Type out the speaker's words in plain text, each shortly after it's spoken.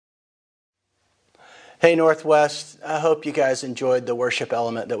Hey, Northwest, I hope you guys enjoyed the worship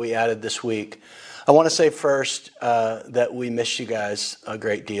element that we added this week. I want to say first that we miss you guys a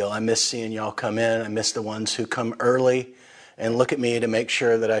great deal. I miss seeing y'all come in. I miss the ones who come early and look at me to make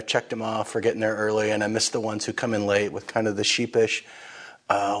sure that I've checked them off for getting there early. And I miss the ones who come in late with kind of the sheepish,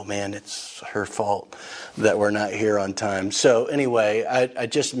 oh man, it's her fault that we're not here on time. So anyway, I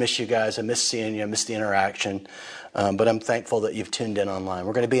just miss you guys. I miss seeing you. I miss the interaction. But I'm thankful that you've tuned in online.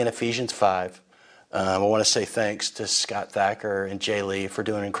 We're going to be in Ephesians 5. I want to say thanks to Scott Thacker and Jay Lee for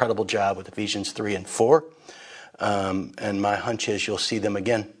doing an incredible job with Ephesians 3 and 4. And my hunch is you'll see them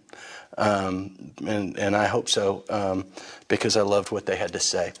again. And I hope so, because I loved what they had to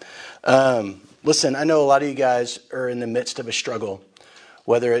say. Listen, I know a lot of you guys are in the midst of a struggle,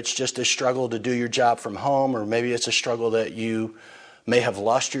 whether it's just a struggle to do your job from home, or maybe it's a struggle that you may have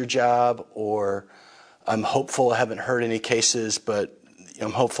lost your job, or I'm hopeful, I haven't heard any cases, but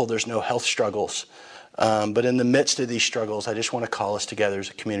I'm hopeful there's no health struggles. But in the midst of these struggles, I just want to call us together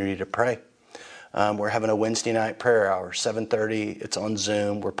as a community to pray. We're having a Wednesday night prayer hour, 7:30. It's on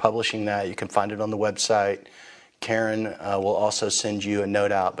Zoom. We're publishing that. You can find it on the website. Karen will also send you a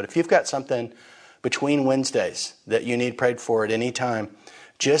note out. But if you've got something between Wednesdays that you need prayed for at any time,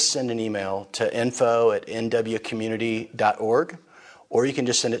 just send an email to info@nwcommunity.org, or you can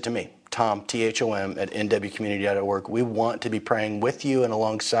just send it to me, Tom, Thom, at nwcommunity.org. We want to be praying with you and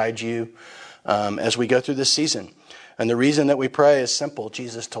alongside you as we go through this season. And the reason that we pray is simple.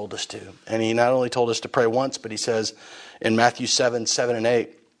 Jesus told us to. And he not only told us to pray once, but he says in Matthew 7 and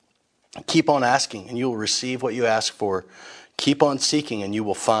 8, keep on asking and you will receive what you ask for. Keep on seeking and you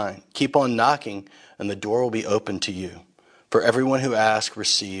will find. Keep on knocking and the door will be open to you. For everyone who asks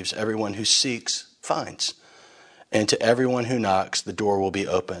receives. Everyone who seeks finds. And to everyone who knocks, the door will be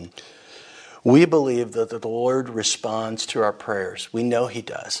open. We believe that the Lord responds to our prayers. We know he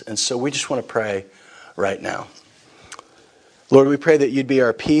does. And so we just want to pray right now. Lord, we pray that you'd be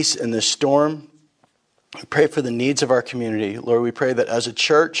our peace in this storm. We pray for the needs of our community. Lord, we pray that as a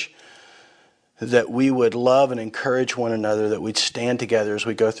church, that we would love and encourage one another, that we'd stand together as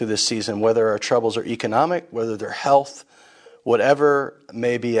we go through this season, whether our troubles are economic, whether they're health, whatever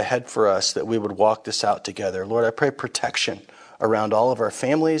may be ahead for us, that we would walk this out together. Lord, I pray protection around all of our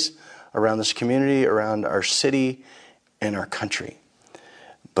families, around this community, around our city and our country.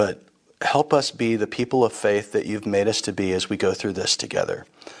 But help us be the people of faith that you've made us to be as we go through this together.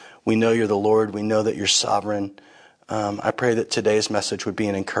 We know you're the Lord. We know that you're sovereign. I pray that today's message would be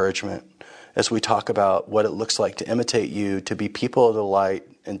an encouragement as we talk about what it looks like to imitate you, to be people of the light,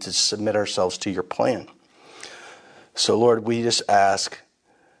 and to submit ourselves to your plan. So, Lord, we just ask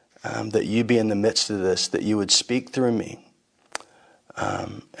that you be in the midst of this, that you would speak through me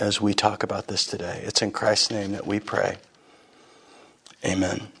as we talk about this today. It's in Christ's name that we pray.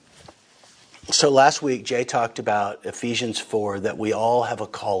 Amen. So last week, Jay talked about Ephesians 4, that we all have a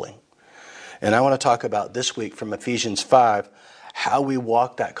calling. And I want to talk about this week from Ephesians 5, how we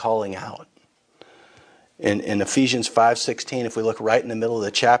walk that calling out. In Ephesians 5:16, if we look right in the middle of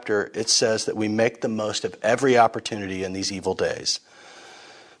the chapter, it says that we make the most of every opportunity in these evil days.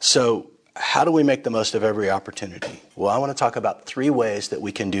 So how do we make the most of every opportunity? Well, I want to talk about 3 ways that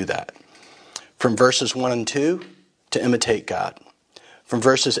we can do that. From verses 1 and 2, to imitate God. From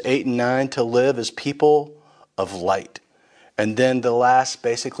verses 8 and 9, to live as people of light. And then the last,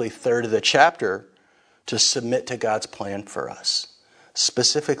 basically, third of the chapter, to submit to God's plan for us,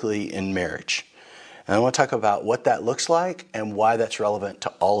 specifically in marriage. And I want to talk about what that looks like and why that's relevant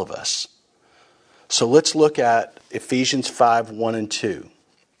to all of us. So let's look at Ephesians 5, 1 and 2.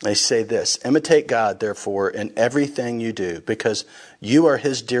 They say this, imitate God, therefore, in everything you do, because you are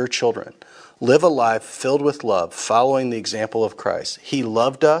his dear children. Live a life filled with love, following the example of Christ. He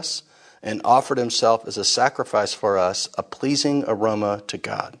loved us and offered himself as a sacrifice for us, a pleasing aroma to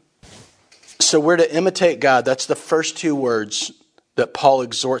God. So we're to imitate God. That's the first 2 words that Paul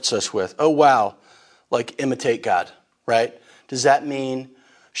exhorts us with. Oh, wow. Like imitate God, right? Does that mean,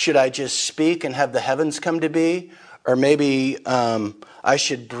 should I just speak and have the heavens come to be? Or maybe I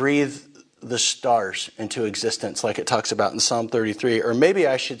should breathe the stars into existence like it talks about in Psalm 33. Or maybe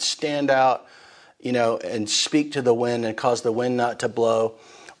I should stand out, and speak to the wind and cause the wind not to blow.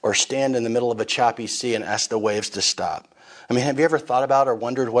 Or stand in the middle of a choppy sea and ask the waves to stop. I mean, have you ever thought about or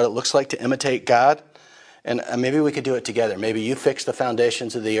wondered what it looks like to imitate God? And maybe we could do it together. Maybe you fix the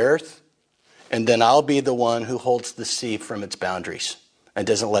foundations of the earth, and then I'll be the one who holds the sea from its boundaries and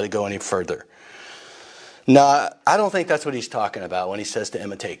doesn't let it go any further. No, I don't think that's what he's talking about when he says to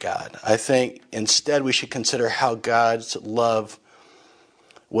imitate God. I think instead we should consider how God's love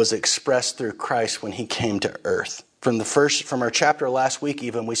was expressed through Christ when he came to earth. from our chapter last week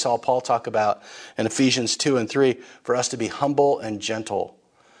even, we saw Paul talk about in Ephesians 2 and 3 for us to be humble and gentle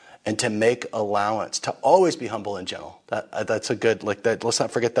and to make allowance, to always be humble and gentle. That's a good, like that. Let's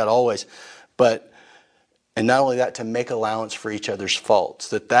not forget that always. And not only that, to make allowance for each other's faults.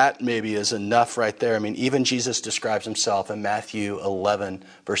 That maybe is enough right there. I mean, even Jesus describes himself in Matthew 11,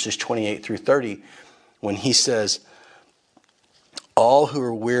 verses 28 through 30, when he says, all who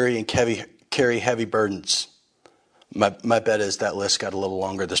are weary and carry heavy burdens. My bet is that list got a little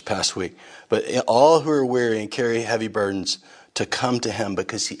longer this past week. But all who are weary and carry heavy burdens to come to him,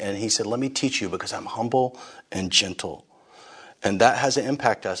 and he said, let me teach you because I'm humble and gentle. And that has an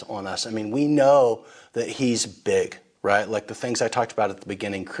impact on us. I mean, we know that he's big, right? Like the things I talked about at the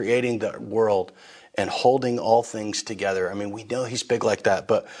beginning, creating the world and holding all things together. I mean, we know he's big like that.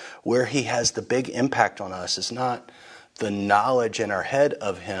 But where he has the big impact on us is not the knowledge in our head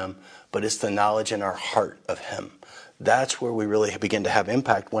of him, but it's the knowledge in our heart of him. That's where we really begin to have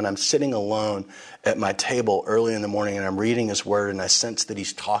impact. When I'm sitting alone at my table early in the morning and I'm reading his word and I sense that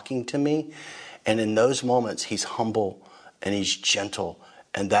he's talking to me. And in those moments, he's humble and he's gentle.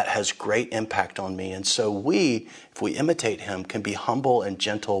 And that has great impact on me. And so if we imitate him, can be humble and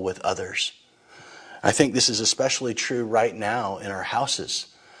gentle with others. I think this is especially true right now in our houses,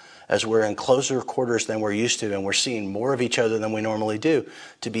 as we're in closer quarters than we're used to, and we're seeing more of each other than we normally do,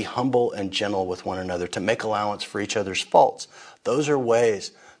 to be humble and gentle with one another, to make allowance for each other's faults. Those are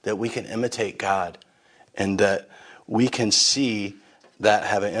ways that we can imitate God and that we can see that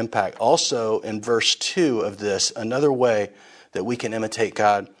have an impact. Also, in verse 2 of this, another way that we can imitate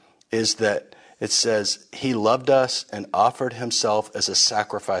God is that it says, he loved us and offered himself as a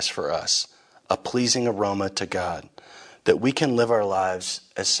sacrifice for us, a pleasing aroma to God. That we can live our lives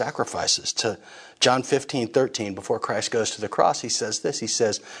as sacrifices. To John 15:13, before Christ goes to the cross, he says this. He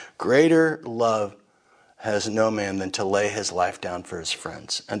says, greater love has no man than to lay his life down for his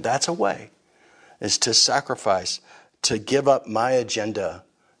friends. And that's a way, is to sacrifice, to give up my agenda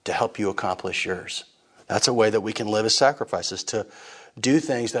to help you accomplish yours. That's a way that we can live as sacrifices, to do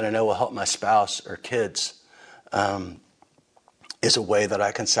things that I know will help my spouse or kids. Is a way that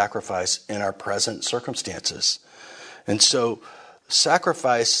I can sacrifice in our present circumstances. And so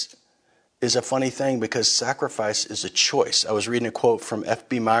sacrifice is a funny thing because sacrifice is a choice. I was reading a quote from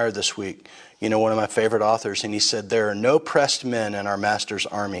F.B. Meyer this week, one of my favorite authors, and he said, there are no pressed men in our master's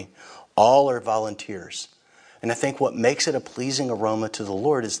army. All are volunteers. And I think what makes it a pleasing aroma to the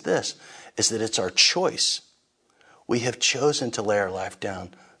Lord is that it's our choice. We have chosen to lay our life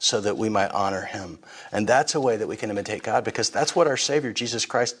down so that we might honor him. And that's a way that we can imitate God, because that's what our Savior, Jesus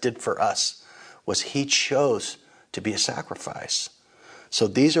Christ, did for us, was he chose to be a sacrifice. So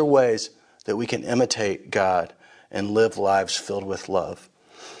these are ways that we can imitate God and live lives filled with love.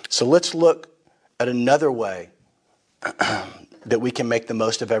 So let's look at another way that we can make the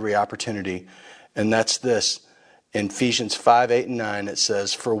most of every opportunity. And that's this. In Ephesians 5:8 and 9, it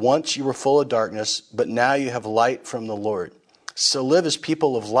says, for once you were full of darkness, but now you have light from the Lord. So live as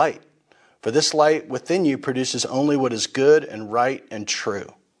people of light. For this light within you produces only what is good and right and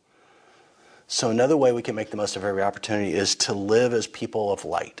true. So another way we can make the most of every opportunity is to live as people of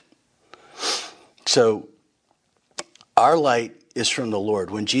light. So our light is from the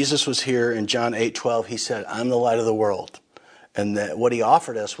Lord. When Jesus was here in John 8:12, he said, I'm the light of the world. And that what he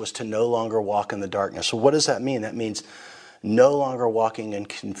offered us was to no longer walk in the darkness. So what does that mean? That means no longer walking in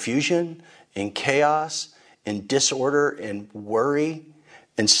confusion, in chaos, in disorder, in worry.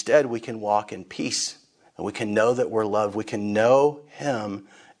 Instead, we can walk in peace. And we can know that we're loved. We can know him,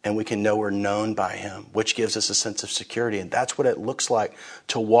 and we can know we're known by him, which gives us a sense of security. And that's what it looks like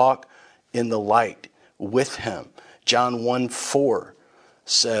to walk in the light with him. John 1:4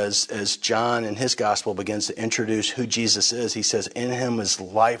 says, as John in his gospel begins to introduce who Jesus is, he says, in him is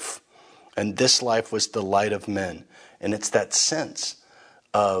life, and this life was the light of men. And it's that sense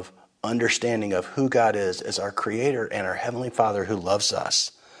of understanding of who God is as our creator and our heavenly Father who loves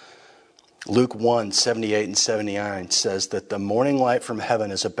us. Luke 1:78 and 79 says that the morning light from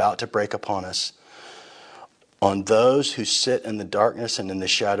heaven is about to break upon us, on those who sit in the darkness and in the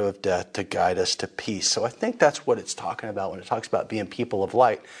shadow of death, to guide us to peace. So I think that's what it's talking about when it talks about being people of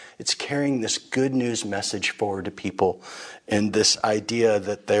light. It's carrying this good news message forward to people, and this idea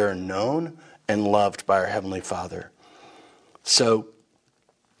that they are known and loved by our Heavenly Father. So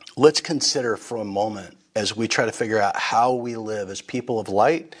let's consider for a moment, as we try to figure out how we live as people of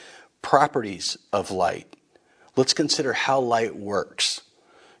light, properties of light. Let's consider how light works.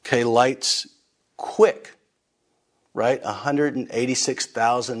 Okay, light's quick. Right?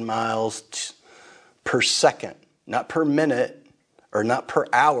 186,000 miles per second. Not per minute or not per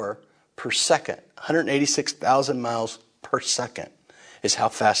hour, per second. 186,000 miles per second is how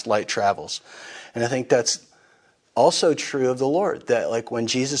fast light travels. And I think that's also true of the Lord, that like when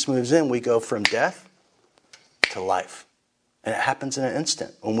Jesus moves in, we go from death to life. And it happens in an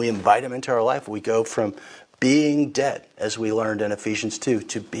instant. When we invite him into our life, we go from being dead, as we learned in Ephesians 2,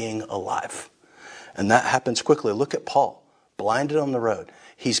 to being alive. And that happens quickly. Look at Paul, blinded on the road.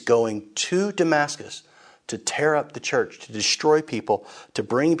 He's going to Damascus to tear up the church, to destroy people, to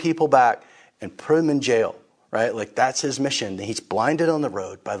bring people back and put them in jail, right? Like that's his mission. He's blinded on the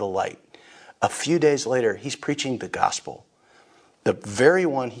road by the light. A few days later, he's preaching the gospel. The very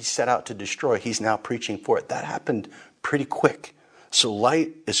one he set out to destroy, he's now preaching for it. That happened pretty quick. So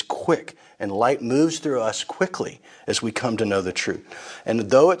light is quick, and light moves through us quickly as we come to know the truth. And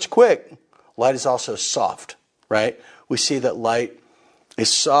though it's quick, light is also soft, right? We see that light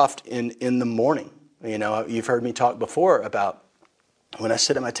is soft in the morning. You know, you've heard me talk before about when I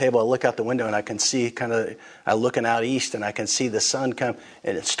sit at my table, I look out the window and I can see I'm looking out east and I can see the sun come,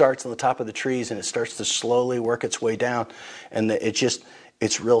 and it starts on the top of the trees and it starts to slowly work its way down. And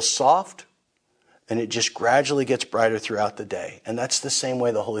it's real soft, and it just gradually gets brighter throughout the day. And that's the same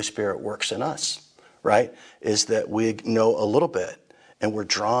way the Holy Spirit works in us, right? Is that we know a little bit and we're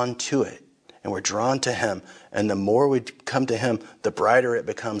drawn to it and we're drawn to him. And the more we come to him, the brighter it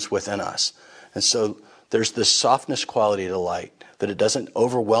becomes within us. And so there's this softness quality to light, that it doesn't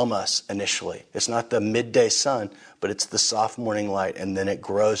overwhelm us initially. It's not the midday sun, but it's the soft morning light, and then it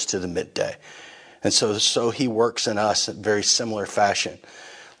grows to the midday. And so he works in us in very similar fashion.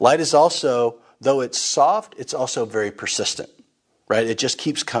 Light is also, though it's soft, it's also very persistent, right? It just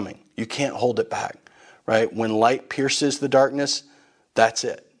keeps coming. You can't hold it back, right? When light pierces the darkness, that's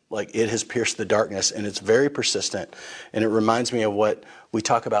it. Like it has pierced the darkness, and it's very persistent. And it reminds me of what we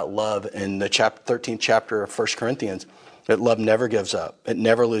talk about love in the 13th chapter of 1 Corinthians, that love never gives up. It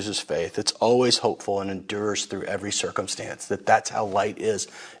never loses faith. It's always hopeful and endures through every circumstance. That's how light is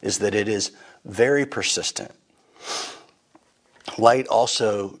that it is very persistent. Light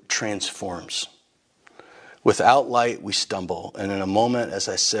also transforms. Without light, we stumble. And in a moment, as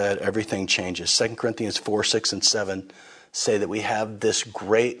I said, everything changes. 2 Corinthians 4, 6, and 7 say that we have this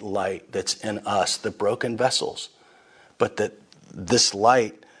great light that's in us, the broken vessels. But that this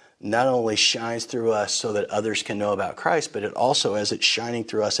light not only shines through us so that others can know about Christ, but it also, as it's shining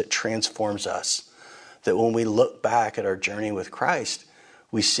through us, it transforms us. That when we look back at our journey with Christ,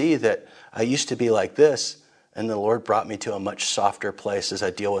 we see that I used to be like this, and the Lord brought me to a much softer place as I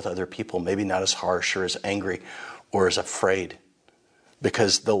deal with other people, maybe not as harsh or as angry or as afraid,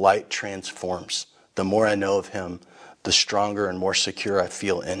 because the light transforms. The more I know of him, the stronger and more secure I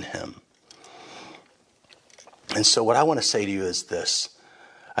feel in him. And so what I want to say to you is this.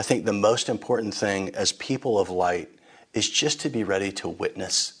 I think the most important thing as people of light is just to be ready to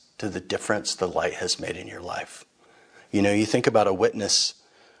witness to the difference the light has made in your life. You know, you think about a witness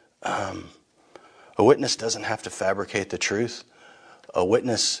doesn't have to fabricate the truth. A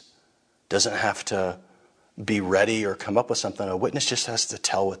witness doesn't have to be ready or come up with something. A witness just has to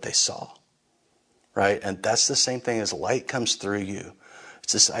tell what they saw, right? And that's the same thing as light comes through you.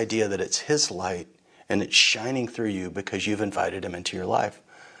 It's this idea that it's his light and it's shining through you because you've invited him into your life.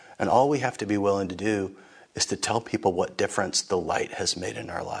 And all we have to be willing to do is to tell people what difference the light has made in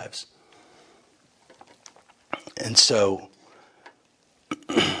our lives. And so,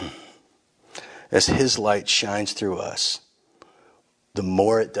 as his light shines through us, the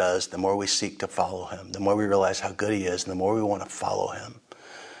more it does, the more we seek to follow him, the more we realize how good he is, and the more we want to follow him.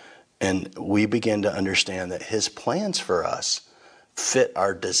 And we begin to understand that his plans for us fit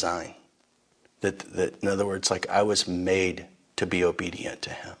our design. That in other words, like I was made to be obedient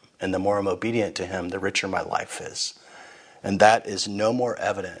to him. And the more I'm obedient to him, the richer my life is. And that is no more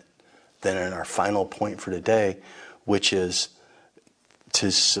evident than in our final point for today, which is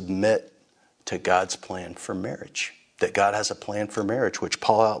to submit to God's plan for marriage. That God has a plan for marriage, which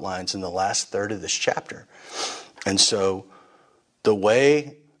Paul outlines in the last third of this chapter. And so the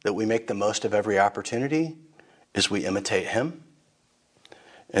way that we make the most of every opportunity is we imitate him.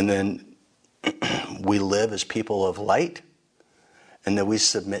 And then we live as people of light. And then we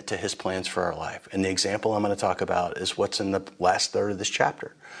submit to his plans for our life. And the example I'm going to talk about is what's in the last third of this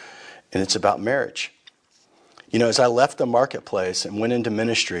chapter. And it's about marriage. You know, as I left the marketplace and went into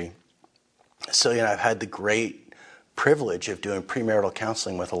ministry, so, you know, I've had the great privilege of doing premarital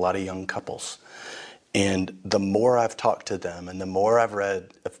counseling with a lot of young couples. And the more I've talked to them and the more I've read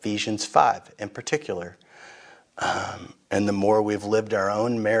Ephesians 5 in particular, and the more we've lived our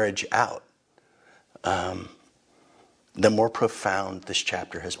own marriage out, the more profound this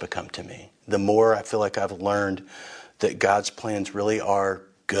chapter has become to me. The more I feel like I've learned that God's plans really are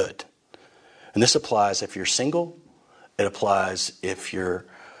good. And this applies if you're single. It applies if you're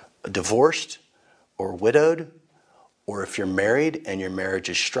divorced or widowed, or if you're married and your marriage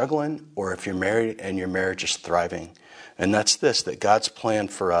is struggling, or if you're married and your marriage is thriving. And that's this, that God's plan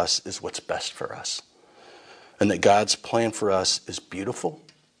for us is what's best for us. And that God's plan for us is beautiful.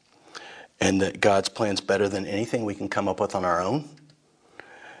 And that God's plan is better than anything we can come up with on our own.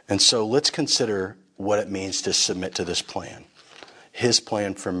 And so let's consider what it means to submit to this plan. His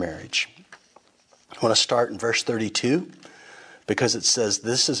plan for marriage. I want to start in verse 32 because it says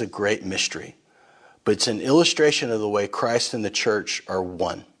this is a great mystery. But it's an illustration of the way Christ and the church are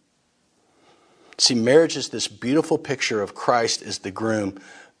one. See, marriage is this beautiful picture of Christ as the groom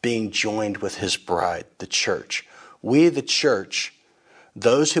being joined with his bride, the church. We, the church,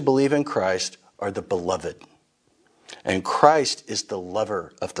 those who believe in Christ, are the beloved. And Christ is the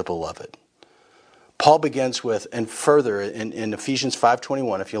lover of the beloved. Paul begins with, and further, in Ephesians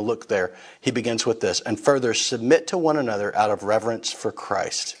 5:21, if you look there, he begins with this, and further, submit to one another out of reverence for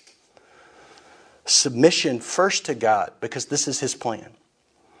Christ. Submission first to God, because this is his plan,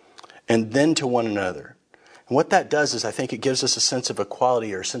 and then to one another. And what that does is I think it gives us a sense of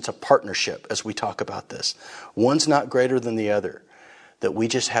equality or a sense of partnership as we talk about this. One's not greater than the other, that we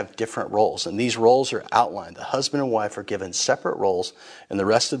just have different roles. And these roles are outlined. The husband and wife are given separate roles in the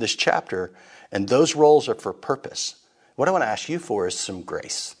rest of this chapter, and those roles are for purpose. What I want to ask you for is some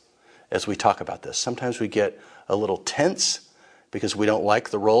grace as we talk about this. Sometimes we get a little tense because we don't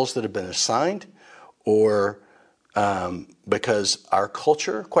like the roles that have been assigned, or because our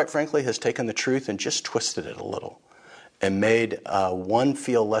culture, quite frankly, has taken the truth and just twisted it a little and made one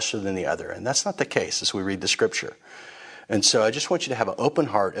feel lesser than the other. And that's not the case as we read the scripture. And so I just want you to have an open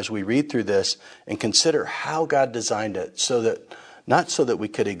heart as we read through this and consider how God designed it so that, not so that we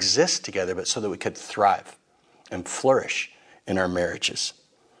could exist together, but so that we could thrive and flourish in our marriages.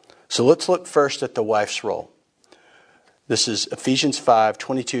 So let's look first at the wife's role. This is Ephesians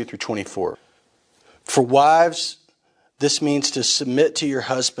 5:22 through 24. For wives, this means to submit to your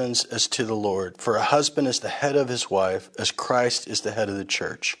husbands as to the Lord. For a husband is the head of his wife, as Christ is the head of the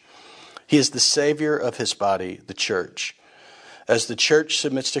church. He is the Savior of his body, the church. As the church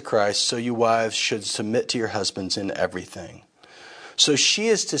submits to Christ, so you wives should submit to your husbands in everything. So she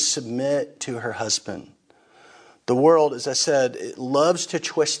is to submit to her husband. The world, as I said, it loves to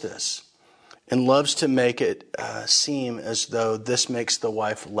twist this and loves to make it seem as though this makes the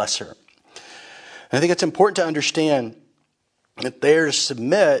wife lesser. And I think it's important to understand that they are to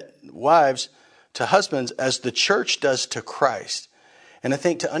submit, wives, to husbands as the church does to Christ. And I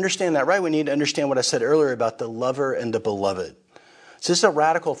think to understand that right, we need to understand what I said earlier about the lover and the beloved. So this is a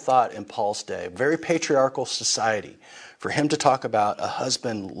radical thought in Paul's day, very patriarchal society, for him to talk about a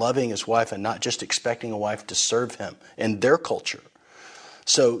husband loving his wife and not just expecting a wife to serve him in their culture.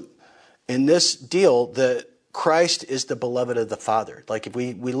 So in this deal, that Christ is the beloved of the Father. Like if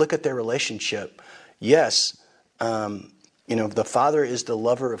we look at their relationship, yes, the Father is the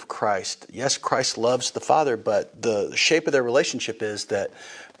lover of Christ. Yes, Christ loves the Father, but the shape of their relationship is that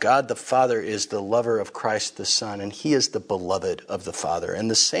God the Father is the lover of Christ the Son, and he is the beloved of the Father. In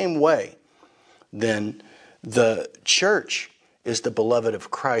the same way, then, the church is the beloved of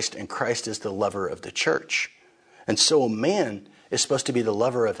Christ, and Christ is the lover of the church. And so a man is supposed to be the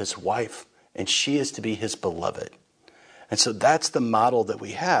lover of his wife, and she is to be his beloved. And so that's the model that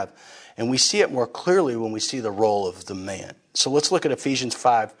we have. And we see it more clearly when we see the role of the man. So let's look at Ephesians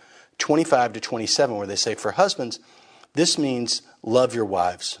 5:25 to 27, where they say, for husbands, this means love your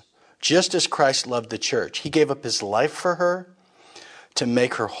wives, just as Christ loved the church. He gave up his life for her to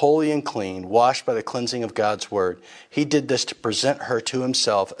make her holy and clean, washed by the cleansing of God's word. He did this to present her to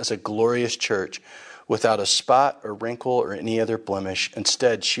himself as a glorious church, without a spot or wrinkle or any other blemish.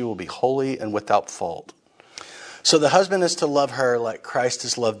 Instead, she will be holy and without fault. So the husband is to love her like Christ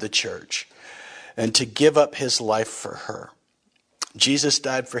has loved the church, and to give up his life for her. Jesus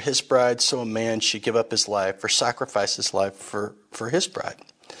died for his bride, so a man should give up his life or sacrifice his life for his bride.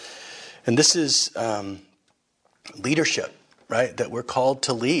 And this is leadership, right? That we're called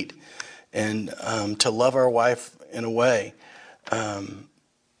to lead and to love our wife in a way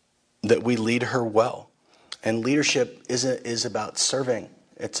that we lead her well. And leadership is about serving.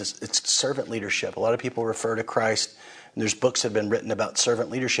 It's servant leadership. A lot of people refer to Christ, and there's books that have been written about servant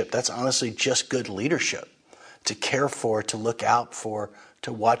leadership. That's honestly just good leadership. To care for, to look out for,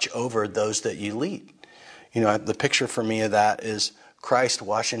 to watch over those that you lead. The picture for me of that is Christ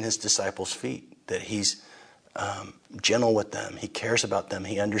washing his disciples' feet, that he's gentle with them, he cares about them,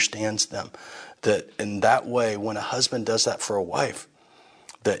 he understands them. That in that way, when a husband does that for a wife,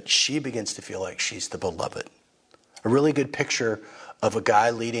 that she begins to feel like she's the beloved. A really good picture of a guy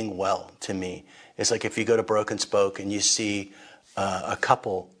leading well to me is like if you go to Broken Spoke and you see a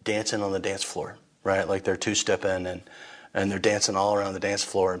couple dancing on the dance floor, right? Like they're two-stepping and they're dancing all around the dance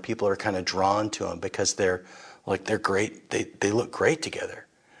floor, and people are kind of drawn to them because they're great. They look great together,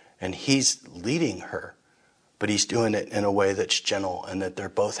 and he's leading her, but he's doing it in a way that's gentle and that they're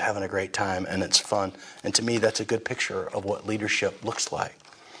both having a great time and it's fun. And to me, that's a good picture of what leadership looks like.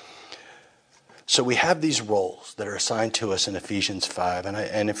 So we have these roles that are assigned to us in Ephesians 5.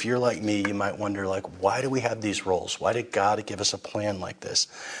 And if you're like me, you might wonder, like, why do we have these roles? Why did God give us a plan like this?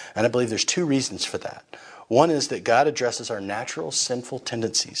 And I believe there's two reasons for that. One is that God addresses our natural sinful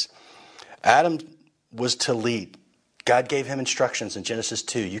tendencies. Adam was to lead. God gave him instructions in Genesis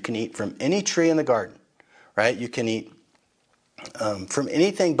 2. You can eat from any tree in the garden, right? You can eat from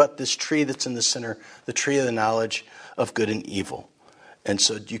anything but this tree that's in the center, the tree of the knowledge of good and evil. And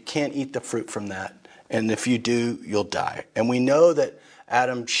so you can't eat the fruit from that. And if you do, you'll die. And we know that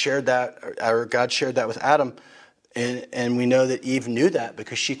Adam shared that, or God shared that with Adam. And we know that Eve knew that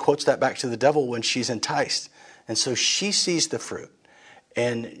because she quotes that back to the devil when she's enticed. And so she sees the fruit.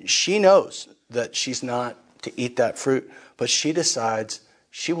 And she knows that she's not to eat that fruit. But she decides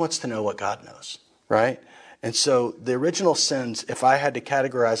she wants to know what God knows, right? And so the original sins, if I had to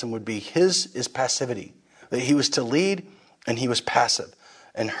categorize them, would be his is passivity. That he was to lead and he was passive.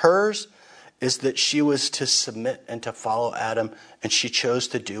 And hers is that she was to submit and to follow Adam, and she chose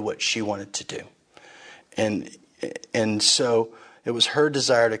to do what she wanted to do. And so it was her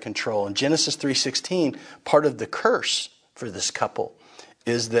desire to control. In Genesis 3:16, part of the curse for this couple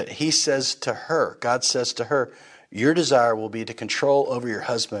is that he says to her, God says to her, your desire will be to control over your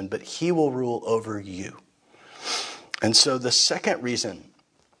husband, but he will rule over you. And so the second reason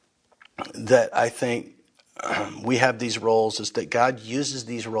that I think we have these roles is that God uses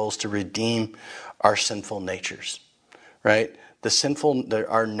these roles to redeem our sinful natures, right?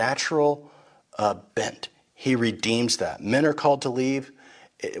 Our natural bent. He redeems that. Men are called to lead.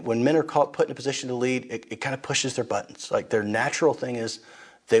 When men are put in a position to lead, it kind of pushes their buttons. Like their natural thing is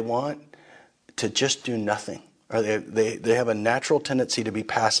they want to just do nothing. Or they have a natural tendency to be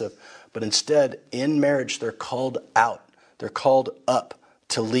passive. But instead, in marriage, they're called out. They're called up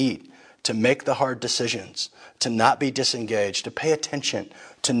to lead, to make the hard decisions, to not be disengaged, to pay attention,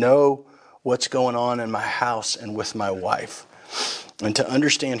 to know what's going on in my house and with my wife, and to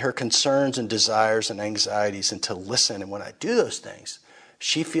understand her concerns and desires and anxieties and to listen. And when I do those things,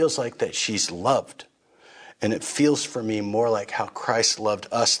 she feels like that she's loved. And it feels for me more like how Christ loved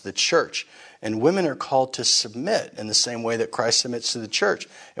us, the church. And women are called to submit in the same way that Christ submits to the church.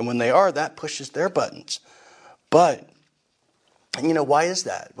 And when they are, that pushes their buttons. But, why is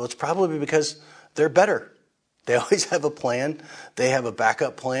that? Well, it's probably because they're better. They always have a plan. They have a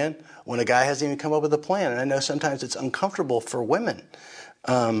backup plan when a guy hasn't even come up with a plan. And I know sometimes it's uncomfortable for women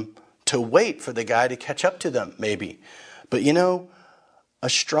to wait for the guy to catch up to them, maybe. But, a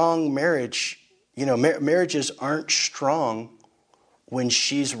strong marriage, marriages aren't strong when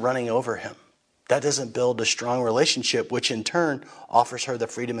she's running over him. That doesn't build a strong relationship, which in turn offers her the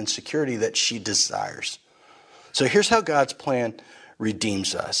freedom and security that she desires. So here's how God's plan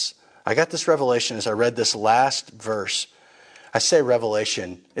redeems us. I got this revelation as I read this last verse. I say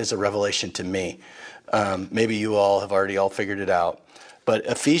revelation is a revelation to me. Maybe you all have already all figured it out. But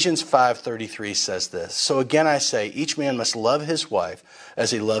Ephesians 5:33 says this. So again I say, each man must love his wife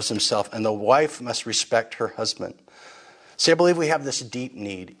as he loves himself, and the wife must respect her husband. See, I believe we have this deep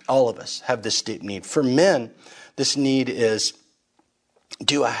need. All of us have this deep need. For men, this need is,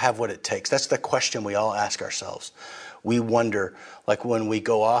 do I have what it takes? That's the question we all ask ourselves. We wonder, like when we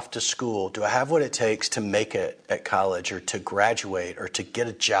go off to school, do I have what it takes to make it at college or to graduate or to get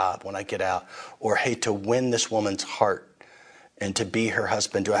a job when I get out? Or, hey, to win this woman's heart and to be her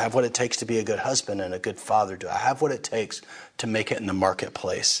husband? Do I have what it takes to be a good husband and a good father? Do I have what it takes to make it in the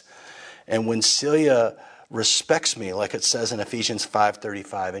marketplace? And when Celia respects me, like it says in Ephesians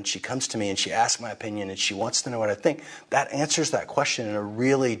 5:35, and she comes to me and she asks my opinion and she wants to know what I think, that answers that question in a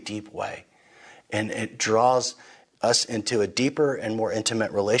really deep way. And it draws us into a deeper and more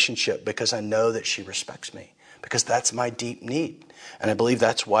intimate relationship because I know that she respects me, because that's my deep need. And I believe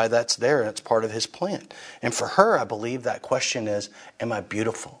that's why that's there, and it's part of his plan. And for her, I believe that question is, am I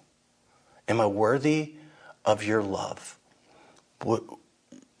beautiful? Am I worthy of your love?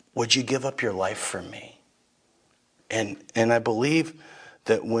 Would you give up your life for me? And I believe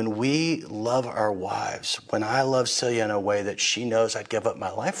that when we love our wives, when I love Celia in a way that she knows I'd give up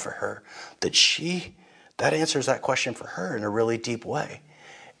my life for her, that answers that question for her in a really deep way.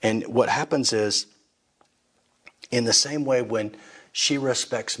 And what happens is, in the same way when she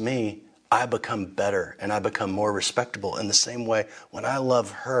respects me, I become better and I become more respectable. In the same way, when I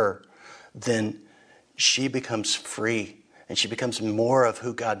love her, then she becomes free and she becomes more of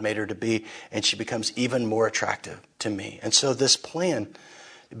who God made her to be, and she becomes even more attractive to me. And so this plan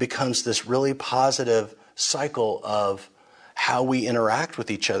becomes this really positive cycle of how we interact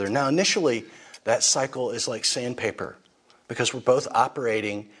with each other. Now, initially, that cycle is like sandpaper because we're both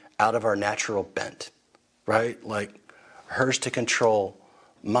operating out of our natural bent, right? Like hers to control,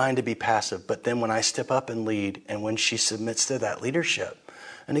 mine to be passive. But then when I step up and lead, and when she submits to that leadership,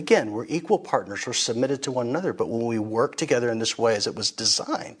 and again, we're equal partners, we're submitted to one another. But when we work together in this way as it was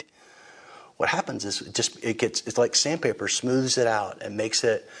designed, what happens is it's like sandpaper, smooths it out and makes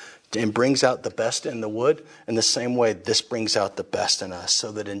it and brings out the best in the wood. In the same way, this brings out the best in us,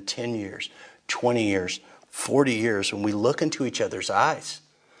 so that in 10 years, 20 years, 40 years, when we look into each other's eyes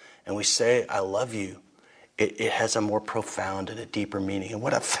and we say, I love you, it has a more profound and a deeper meaning. And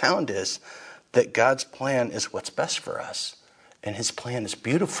what I've found is that God's plan is what's best for us. And his plan is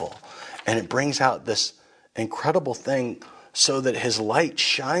beautiful. And it brings out this incredible thing so that his light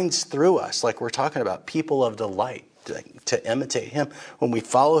shines through us. Like we're talking about people of the light, to imitate him. When we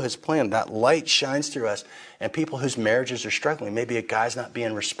follow his plan, that light shines through us. And people whose marriages are struggling, maybe a guy's not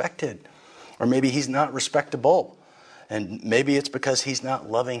being respected, or maybe he's not respectable. And maybe it's because he's not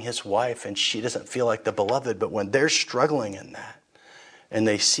loving his wife and she doesn't feel like the beloved. But when they're struggling in that, and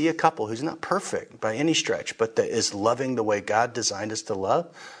they see a couple who's not perfect by any stretch, but that is loving the way God designed us to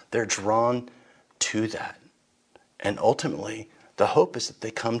love, they're drawn to that. And ultimately, the hope is that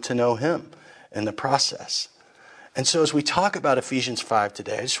they come to know him in the process. And so as we talk about Ephesians 5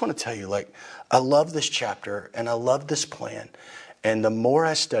 today, I just want to tell you, I love this chapter and I love this plan. And the more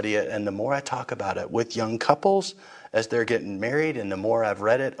I study it and the more I talk about it with young couples as they're getting married, and the more I've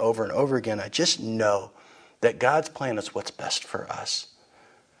read it over and over again, I just know that God's plan is what's best for us.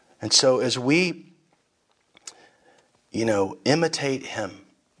 And so as we, imitate him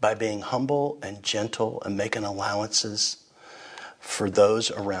by being humble and gentle and making allowances for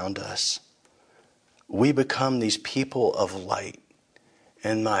those around us, we become these people of light.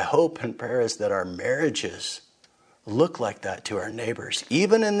 And my hope and prayer is that our marriages look like that to our neighbors.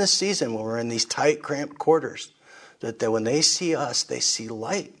 Even in this season when we're in these tight, cramped quarters, that when they see us, they see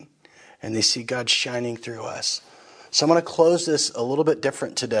light and they see God shining through us. So I'm going to close this a little bit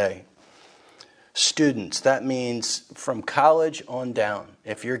different today. Students, that means from college on down.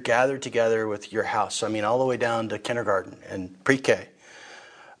 If you're gathered together with your house, all the way down to kindergarten and pre-K,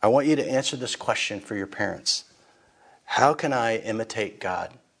 I want you to answer this question for your parents. How can I imitate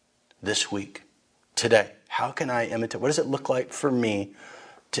God this week, today? How can I imitate? What does it look like for me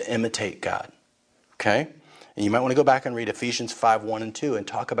to imitate God? Okay? And you might want to go back and read Ephesians 5, 1 and 2 and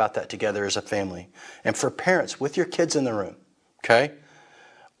talk about that together as a family. And for parents, with your kids in the room, okay?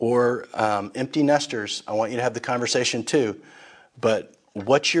 Or empty nesters, I want you to have the conversation too. But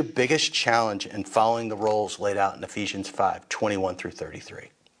what's your biggest challenge in following the roles laid out in Ephesians 5, 21 through 33?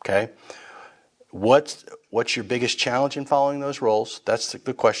 Okay? What's your biggest challenge in following those roles? That's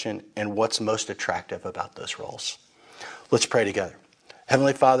the question. And what's most attractive about those roles? Let's pray together.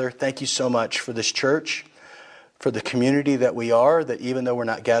 Heavenly Father, thank you so much for this church, for the community that we are, that even though we're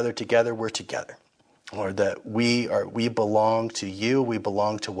not gathered together, we're together. Lord, that we belong to you, we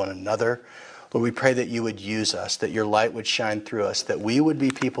belong to one another. Lord, we pray that you would use us, that your light would shine through us, that we would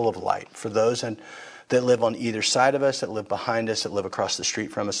be people of light for those that live on either side of us, that live behind us, that live across the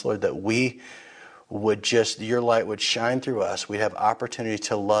street from us, Lord, that we would your light would shine through us. We'd have opportunity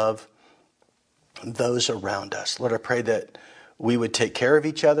to love those around us. Lord, I pray that we would take care of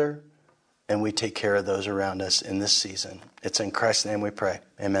each other and we take care of those around us in this season. It's in Christ's name we pray.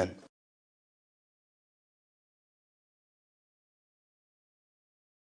 Amen.